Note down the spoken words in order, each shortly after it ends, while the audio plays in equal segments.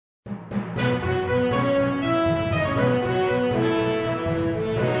Welcome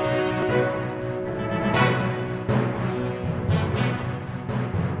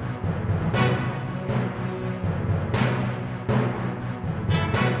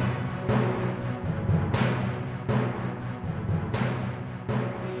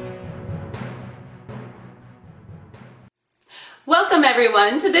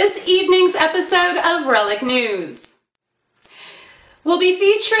everyone to this evening's episode of Relic News. We'll be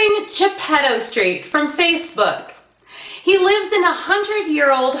featuring Japedo Street from Facebook. He lives in a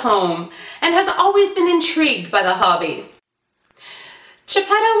 100-year-old home and has always been intrigued by the hobby.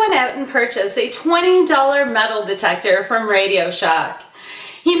 Japedo went out and purchased a $20 metal detector from Radio Shack.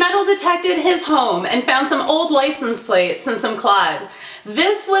 He metal detected his home and found some old license plates and some clad.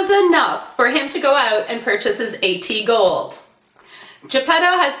 This was enough for him to go out and purchase his AT Gold.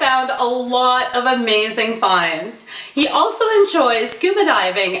 Japedo has found a lot of amazing finds. He also enjoys scuba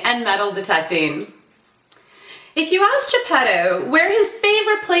diving and metal detecting. If you ask Japedo where his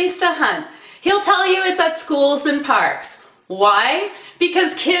favorite place to hunt, he'll tell you it's at schools and parks. Why?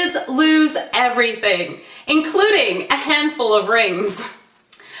 Because kids lose everything, including a handful of rings.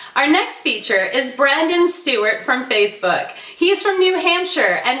 Our next feature is Brandon Stewart from Facebook. He's from New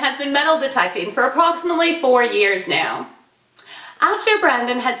Hampshire and has been metal detecting for approximately 4 years now. After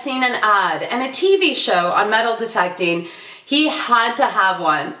Brandon had seen an ad and a TV show on metal detecting, he had to have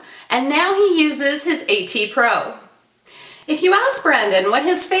one, and now he uses his AT Pro. If you ask Brandon what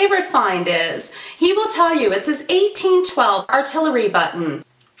his favorite find is, he will tell you it's his 1812 artillery button.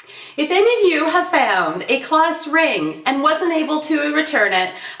 If any of you have found a class ring and wasn't able to return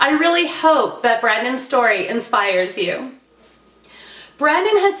it, I really hope that Brandon's story inspires you.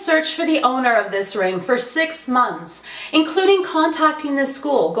 Brandon had searched for the owner of this ring for 6 months, including contacting the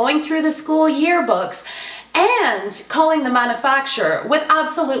school, going through the school yearbooks, and calling the manufacturer with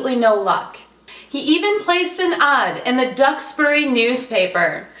absolutely no luck. He even placed an ad in the Duxbury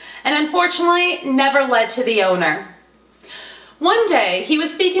newspaper, and unfortunately never led to the owner. One day, he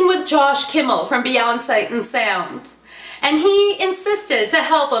was speaking with Josh Kimmel from Beyond Sight and Sound, and he insisted to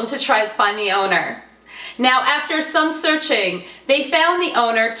help him to try to find the owner. Now, after some searching, they found the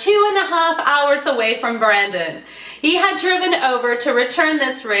owner 2.5 hours away from Brandon. He had driven over to return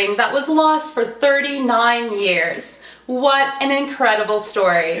this ring that was lost for 39 years. What an incredible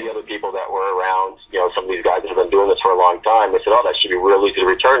story. The other people that were around, some of these guys that have been doing this for a long time, they said, oh, that should be real easy to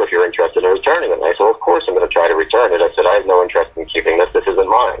return if you're interested in returning it. And I said, well, of course I'm going to try to return it. I said, I have no interest in keeping this. This isn't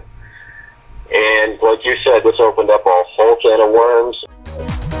mine. And like you said, this opened up a whole can of worms.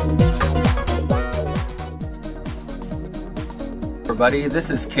 Everybody, this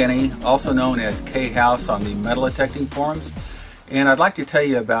is Kenny, also known as K-House on the metal detecting forums, and I'd like to tell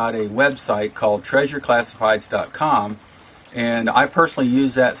you about a website called treasureclassifieds.com, and I personally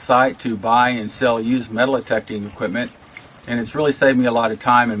use that site to buy and sell used metal detecting equipment, and it's really saved me a lot of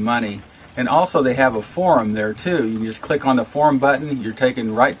time and money. And also they have a forum there too. You can just click on the forum button, you're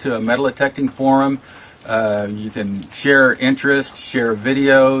taken right to a metal detecting forum. You can share interests, share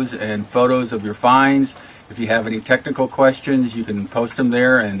videos and photos of your finds. If you have any technical questions, you can post them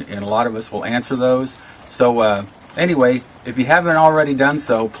there, and a lot of us will answer those. So anyway, if you haven't already done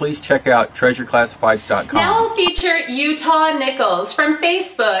so, please check out treasureclassifieds.com. Now I'll feature Utah Nichols from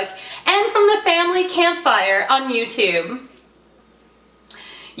Facebook and from the Family Campfire on YouTube.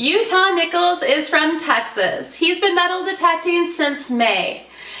 Utah Nichols is from Texas. He's been metal detecting since May.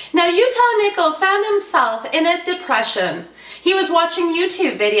 Now, Utah Nichols found himself in a depression. He was watching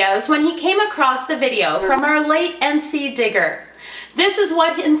YouTube videos when he came across the video from our late NC Digger. This is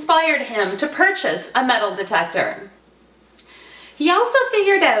what inspired him to purchase a metal detector. He also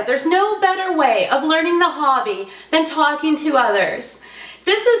figured out there's no better way of learning the hobby than talking to others.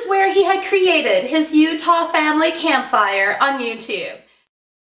 This is where he had created his Utah Family Campfire on YouTube.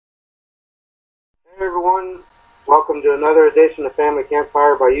 Hey everyone, welcome to another edition of Family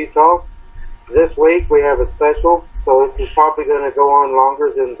Campfire by Utah. This week we have a special, so this is probably going to go on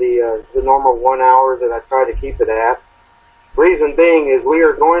longer than the normal 1 hour that I try to keep it at. Reason being is we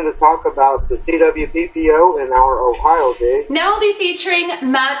are going to talk about the CWPPO and our Ohio dig. Now I'll be featuring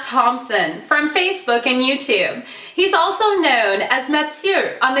Matt Thompson from Facebook and YouTube. He's also known as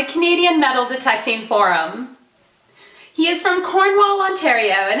Monsieur on the Canadian Metal Detecting Forum. He is from Cornwall,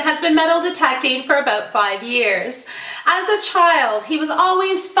 Ontario, and has been metal detecting for about 5 years. As a child, he was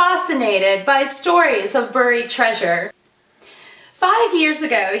always fascinated by stories of buried treasure. 5 years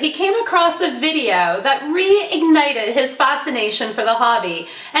ago, he came across a video that reignited his fascination for the hobby,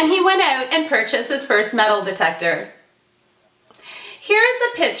 and he went out and purchased his first metal detector. Here's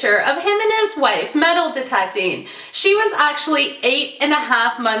a picture of him and his wife metal detecting. She was actually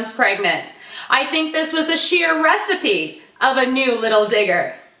 8.5 months pregnant. I think this was a sheer recipe of a new little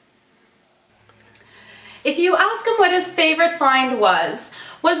digger. If you ask him what his favorite find was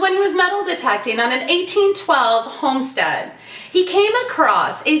when he was metal detecting on an 1812 homestead. He came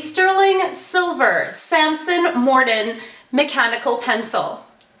across a sterling silver Samson Morton mechanical pencil.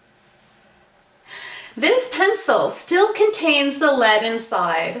 This pencil still contains the lead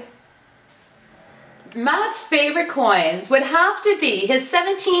inside. Matt's favorite coins would have to be his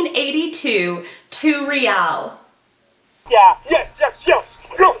 1782 2 real. Yeah, yes. What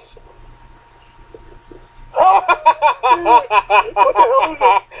the hell is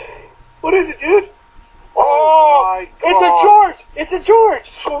it? What is it, dude? Oh, my God. It's a George.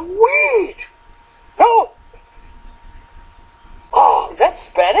 Sweet. Help. Oh, is that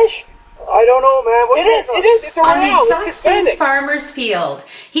Spanish? I don't know, man. What is. It's a On the real. exact It's same Hispanic. farmer's field,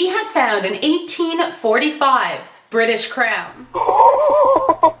 he had found an 1845 British crown.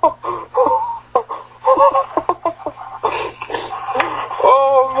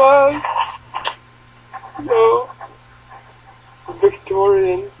 Oh, man. No.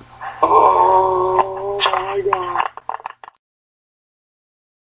 Victorian. Oh, my God.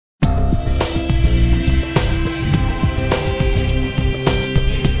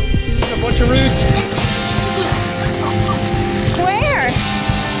 A bunch of roots. Where? I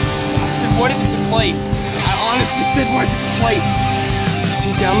said, what if it's a plate? I honestly said, what if it's a plate? You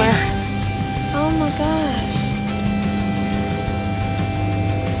see it down there? Oh my gosh.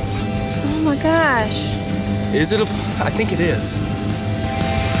 Oh my gosh. Is it a... I think it is.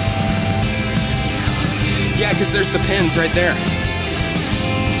 Yeah, because there's the pins right there.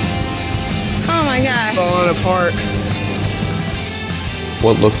 Oh my gosh. Falling apart.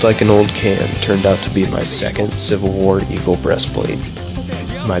 What looked like an old can turned out to be my second Civil War Eagle breastplate.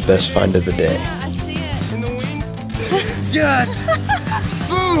 My best find of the day. Yeah, I see it. In the wings? Yes!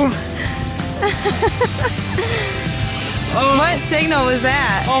 Boom! Oh. What signal was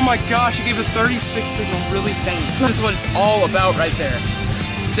that? Oh my gosh, you gave a 36 signal really faint. This is what it's all about right there.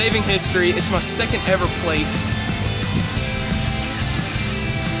 Saving history. It's my second ever plate.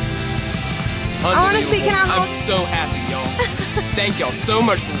 I want to see, can I hold? I'm so happy, y'all. Thank y'all so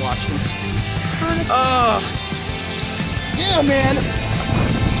much for watching. Yeah, man.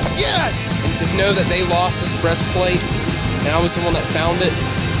 Yes! And to know that they lost this breastplate, and I was the one that found it.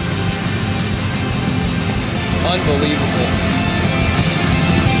 Unbelievable.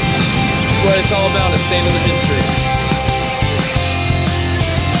 That's what it's all about, is saving the history.